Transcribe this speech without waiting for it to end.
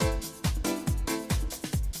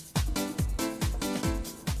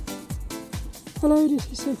Hello,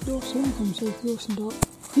 this is Sophie Dawson from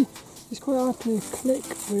sophiedawson.com. It's quite hard to click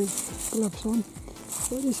with gloves on,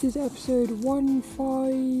 but this is episode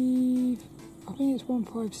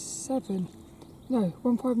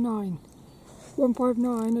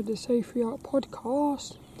 159, of the Sophie Art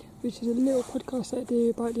Podcast, which is a little podcast that I do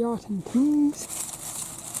about the art and things.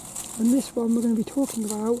 And this one we're going to be talking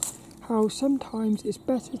about how sometimes it's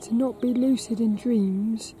better to not be lucid in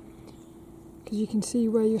dreams, because you can see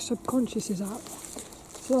where your subconscious is at.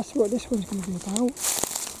 So that's what this one's going to be about.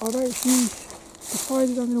 I've actually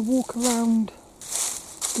decided I'm going to walk around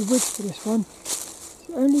the woods for this one,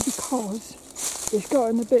 only because it's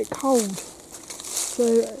gotten a bit cold. So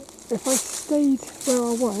if I stayed where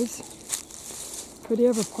I was for the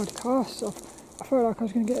other podcast, I felt like I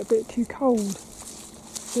was going to get a bit too cold.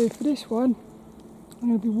 So for this one, I'm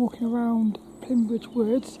going to be walking around Plymbridge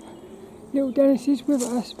Woods. Little Dennis is with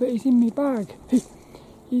us, but he's in my bag.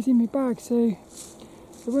 He's in my bag, so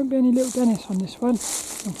there won't be any little Dennis on this one,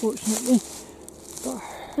 unfortunately. But I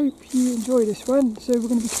hope you enjoy this one. So we're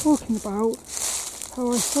going to be talking about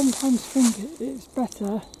how I sometimes think it's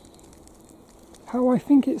better,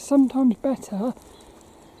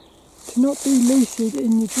 to not be lucid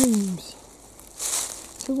in your dreams.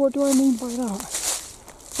 So what do I mean by that?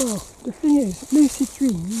 Well, the thing is, lucid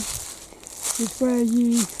dreams is where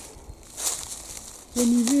when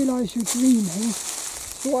you realise you're dreaming,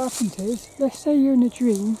 so what happens is, let's say you're in a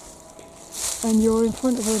dream and you're in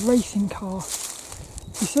front of a racing car.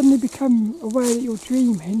 You suddenly become aware that you're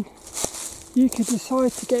dreaming. You could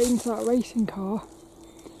decide to get into that racing car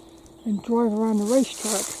and drive around the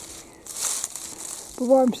racetrack. But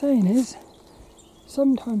what I'm saying is,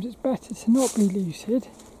 sometimes it's better to not be lucid,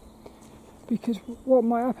 because what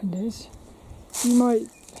might happen is, a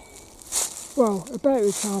better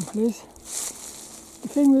example is, the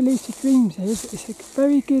thing with lucid dreams is, it's a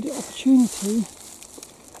very good opportunity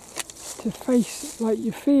to face like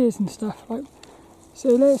your fears and stuff.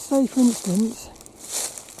 So let's say for instance,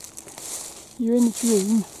 you're in a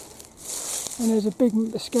dream and there's a big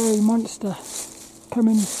scary monster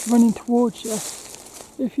running towards you.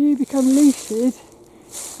 If you become lucid,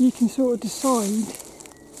 you can sort of decide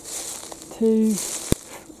you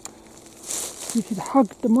could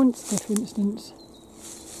hug the monster, for instance.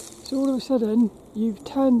 So all of a sudden, you've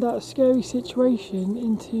turned that scary situation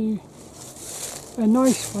into a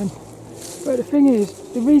nice one. But the thing is,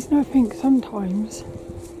 the reason I think sometimes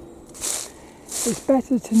it's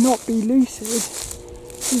better to not be lucid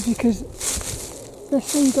is because, let's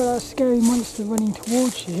say you've got that scary monster running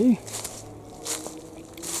towards you.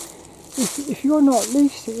 If you're not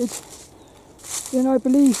lucid, then I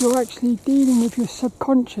believe you're actually dealing with your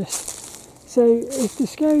subconscious. So if the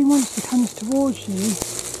scary monster comes towards you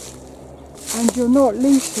and you're not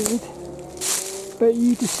lucid, but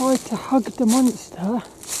you decide to hug the monster,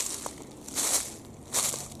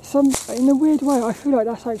 in a weird way I feel like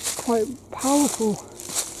that's actually quite powerful.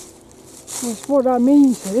 What that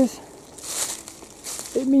means is,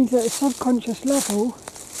 it means that at a subconscious level,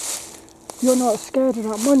 you're not scared of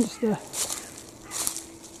that monster.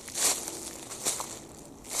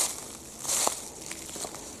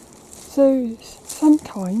 So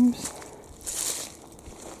sometimes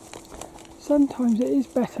it is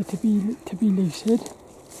better to be lucid.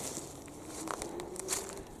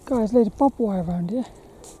 Guys, load of barbed wire around here.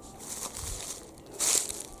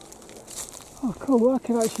 Oh cool, I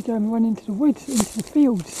could actually go and run into the woods, into the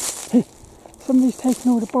fields. Somebody's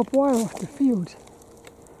taken all the barbed wire off the fields.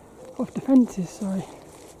 Off the fences, sorry.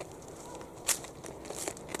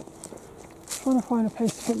 Trying to find a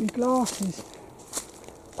place to put my glasses.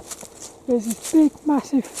 There's this big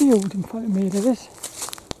massive field in front of me, there is.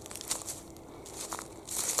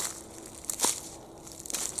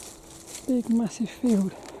 Big massive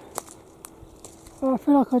field. Oh, I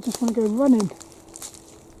feel like I just want to go running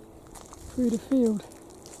through the field.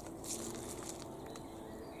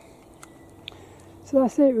 So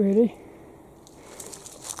that's it really.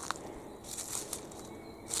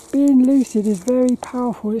 Being lucid is very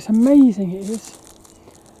powerful, it's amazing it is.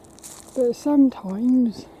 But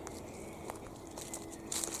sometimes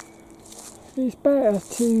it's better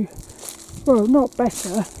to, well, not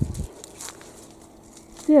better.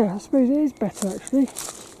 Yeah, I suppose it is better actually.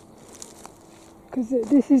 Because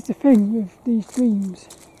this is the thing with these dreams.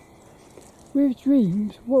 With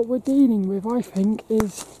dreams, what we're dealing with, I think,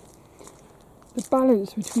 is the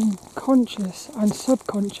balance between conscious and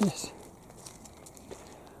subconscious.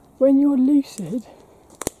 When you're lucid,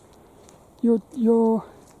 you're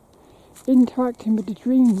interacting with the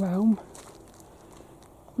dream realm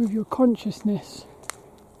with your consciousness.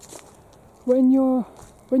 When you're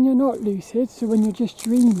not lucid, so when you're just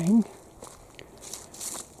dreaming,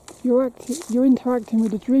 you're interacting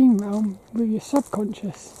with the dream realm with your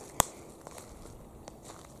subconscious.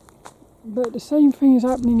 But the same thing is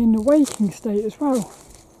happening in the waking state as well.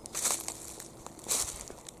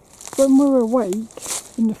 When we're awake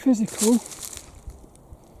in the physical,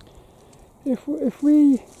 if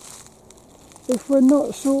we're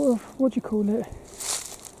not sort of, what do you call it?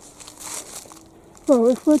 Well,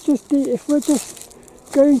 if we're just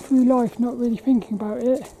going through life not really thinking about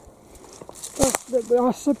it,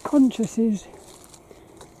 our subconscious is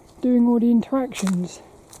doing all the interactions.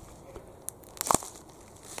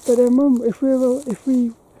 But then if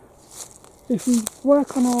we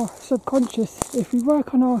work on our subconscious, if we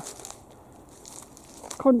work on our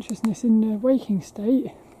consciousness in the waking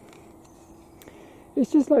state,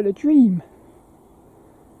 it's just like a dream.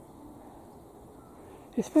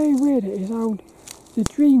 It's very weird it is how the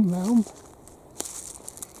dream realm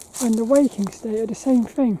and the waking state are the same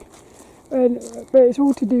thing, but it's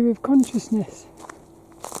all to do with consciousness.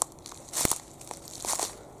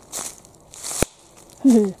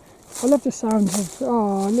 I love the sounds of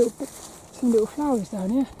some little flowers down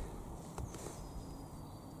here.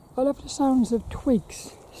 I love the sounds of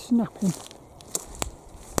twigs snapping.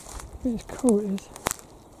 It's cool, it is.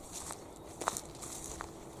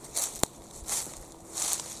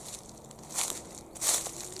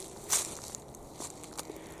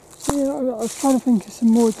 So yeah, I was trying to think of some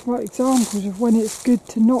more examples of when it's good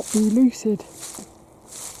to not be lucid.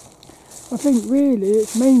 I think really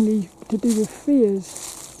it's mainly to do with fears.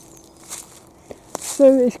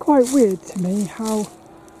 So it's quite weird to me how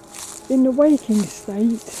in the waking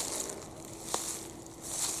state,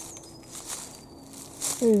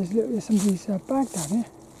 there's somebody's bag down here.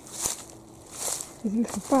 There's a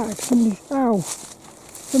little bag. Somebody's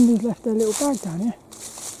left their little bag down here.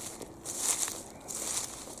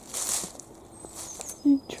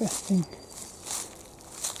 Interesting.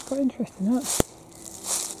 Quite interesting, that.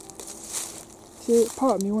 See,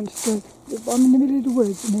 part of me wants to go. I'm in the middle of the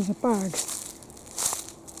woods and there's a bag.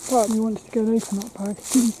 Part of me wants to go and open that bag.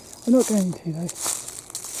 I'm not going to though.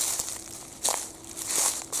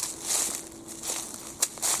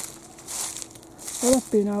 I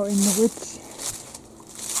love being out in the woods.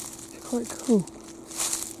 It's quite cool.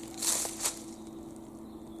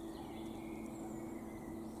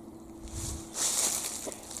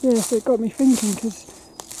 Yeah, so it got me thinking, because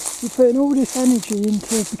you're putting all this energy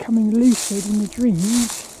into becoming lucid in the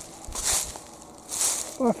dreams.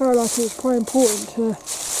 But I felt like it was quite important to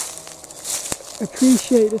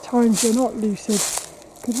appreciate the times you're not lucid.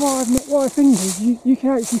 Because what I think is you can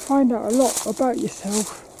actually find out a lot about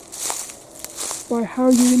yourself by how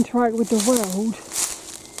you interact with the world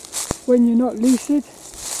when you're not lucid.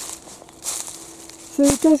 So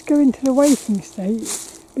it does go into the waking state,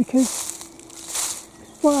 because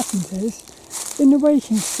what happens is, in the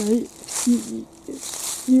waking state,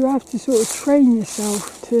 you have to sort of train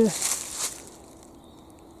yourself to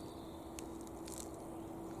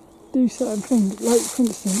do certain things. Like, for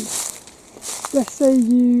instance, let's say I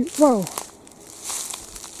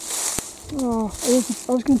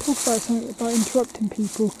was going to talk about something about interrupting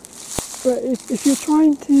people, but if you're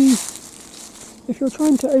trying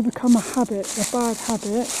to overcome a bad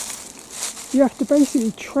habit, you have to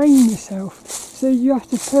basically train yourself. So you have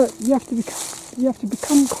to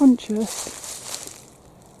become conscious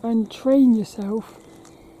and train yourself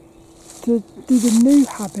to do the new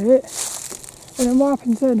habit, and then what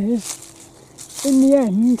happens then is, in the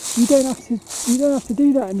end, you don't have to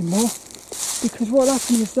do that anymore, because what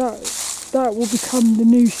happens is that will become the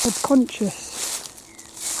new subconscious.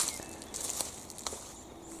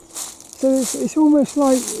 So it's almost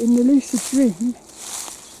like in the lucid dream.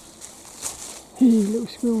 Hey, little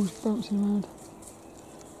squirrels bouncing around.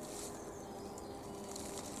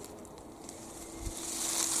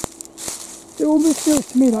 It almost feels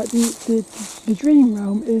to me like the dream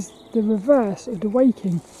realm is the reverse of the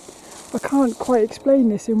waking. I can't quite explain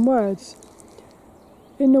this in words.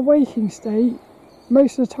 In the waking state,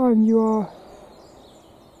 most of the time you are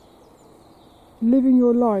living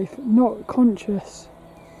your life not conscious.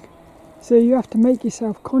 So you have to make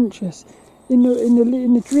yourself conscious. In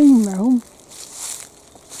the dream realm,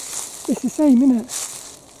 it's the same, isn't it?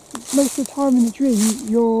 Most of the time in the dream,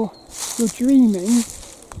 you're dreaming,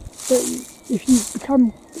 but if you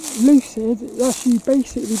become lucid, that's you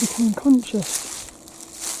basically becoming conscious.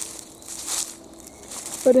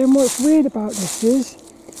 But then what's weird about this is,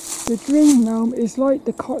 the dream realm is like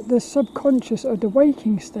the subconscious of the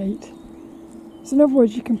waking state. So in other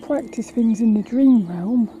words, you can practice things in the dream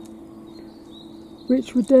realm,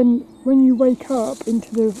 which would then, when you wake up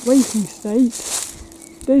into the waking state,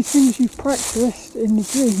 those things you've practiced in the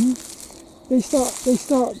dream, they start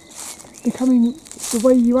becoming the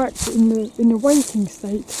way you act in the waking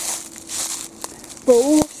state. But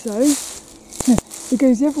also, it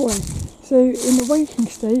goes the other way. So in the waking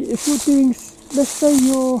state, if you're doing, let's say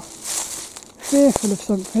you're fearful of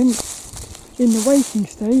something in the waking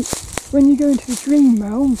state, when you go into the dream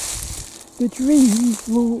realm, the dream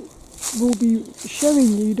will be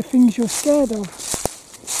showing you the things you're scared of.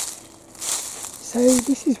 So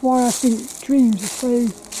this is why I think dreams are so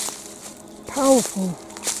powerful.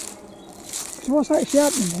 Because what's actually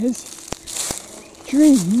happening is,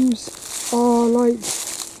 dreams are like,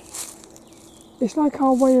 it's like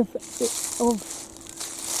our way of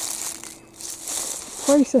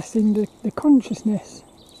processing the consciousness.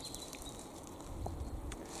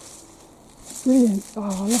 Brilliant. Oh,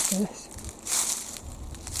 I love this.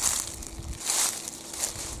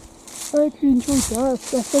 I hope you enjoyed that.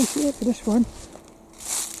 That's basically it for this one.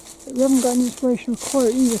 We haven't got an inspirational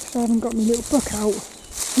quote either because I haven't got my little book out.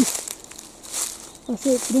 That's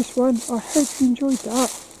it for this one. I hope you enjoyed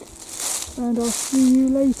that. And I'll see you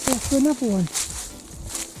later for another one.